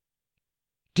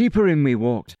Deeper in we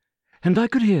walked, and I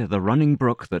could hear the running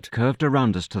brook that curved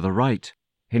around us to the right.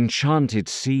 Enchanted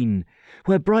scene,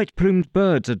 where bright-plumed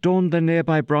birds adorned the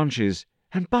nearby branches,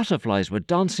 and butterflies were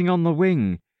dancing on the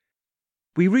wing.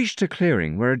 We reached a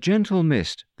clearing where a gentle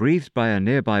mist, breathed by a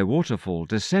nearby waterfall,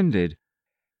 descended.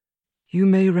 "You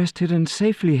may rest hidden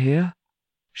safely here,"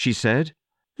 she said.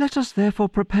 "Let us therefore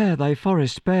prepare thy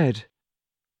forest bed."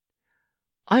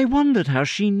 I wondered how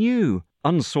she knew,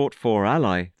 unsought-for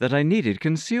ally, that I needed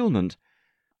concealment.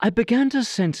 I began to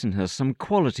sense in her some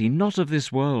quality not of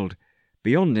this world,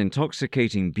 beyond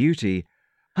intoxicating beauty,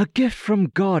 a gift from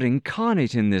God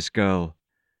incarnate in this girl.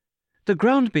 The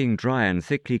ground being dry and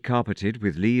thickly carpeted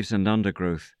with leaves and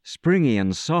undergrowth, springy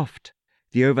and soft,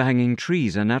 the overhanging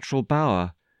trees a natural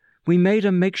bower, we made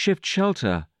a makeshift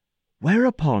shelter,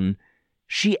 whereupon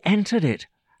she entered it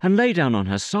and lay down on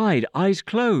her side, eyes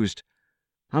closed.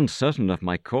 Uncertain of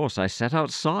my course, I sat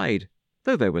outside,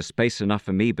 though there was space enough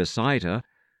for me beside her,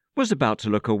 was about to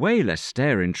look away lest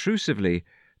stare intrusively,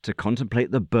 to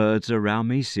contemplate the birds around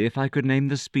me, see if I could name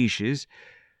the species.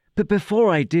 But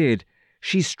before I did,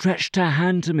 she stretched her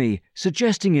hand to me,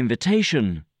 suggesting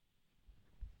invitation.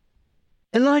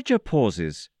 Elijah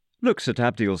pauses, looks at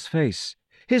Abdiel's face,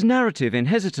 his narrative in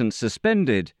hesitance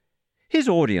suspended. His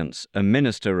audience, a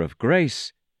minister of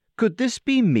grace. Could this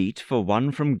be meet for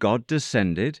one from God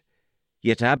descended?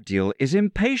 Yet Abdiel is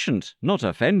impatient, not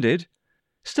offended.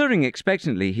 Stirring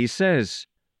expectantly, he says,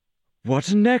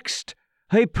 "What next?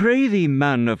 I pray thee,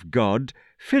 man of God,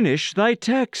 finish thy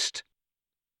text."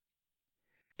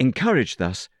 Encouraged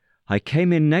thus, I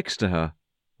came in next to her,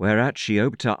 whereat she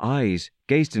oped her eyes,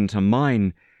 gazed into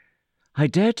mine. I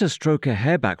dared to stroke a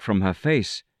hair back from her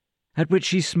face, at which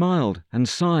she smiled and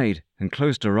sighed and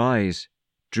closed her eyes,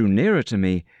 drew nearer to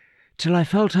me, till I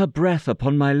felt her breath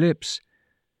upon my lips.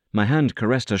 My hand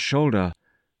caressed her shoulder.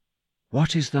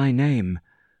 "What is thy name?"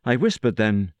 I whispered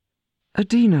then.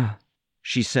 "Adina,"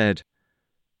 she said.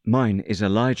 "Mine is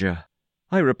Elijah,"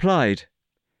 I replied.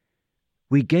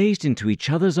 We gazed into each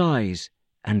other's eyes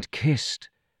and kissed,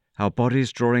 our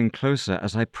bodies drawing closer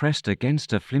as I pressed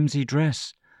against her flimsy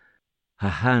dress. Her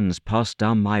hands passed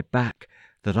down my back,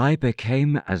 that I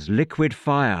became as liquid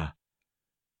fire.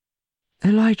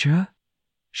 "Elijah,"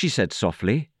 she said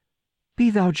softly, "be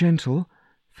thou gentle,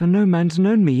 for no man's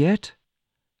known me yet."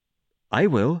 "I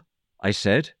will," I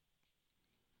said.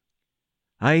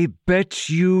 "I bet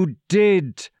you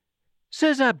did,"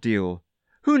 says Abdiel,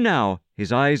 who now,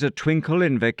 his eyes a twinkle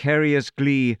in vicarious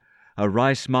glee, a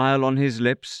wry smile on his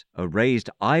lips, a raised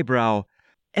eyebrow,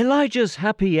 Elijah's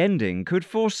happy ending could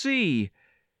foresee.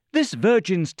 This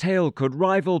virgin's tale could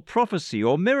rival prophecy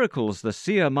or miracles the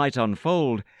seer might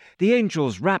unfold, the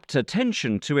angel's rapt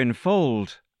attention to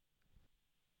enfold.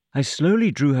 I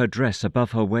slowly drew her dress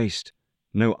above her waist,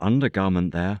 no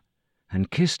undergarment there,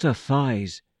 and kissed her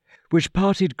thighs, which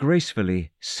parted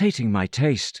gracefully, sating my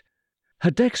taste.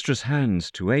 Her dexterous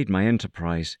hands, to aid my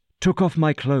enterprise, took off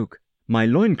my cloak, my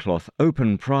loincloth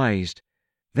open prized,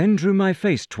 then drew my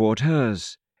face toward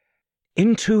hers.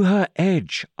 Into her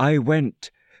edge I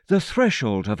went, the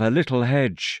threshold of her little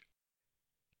hedge.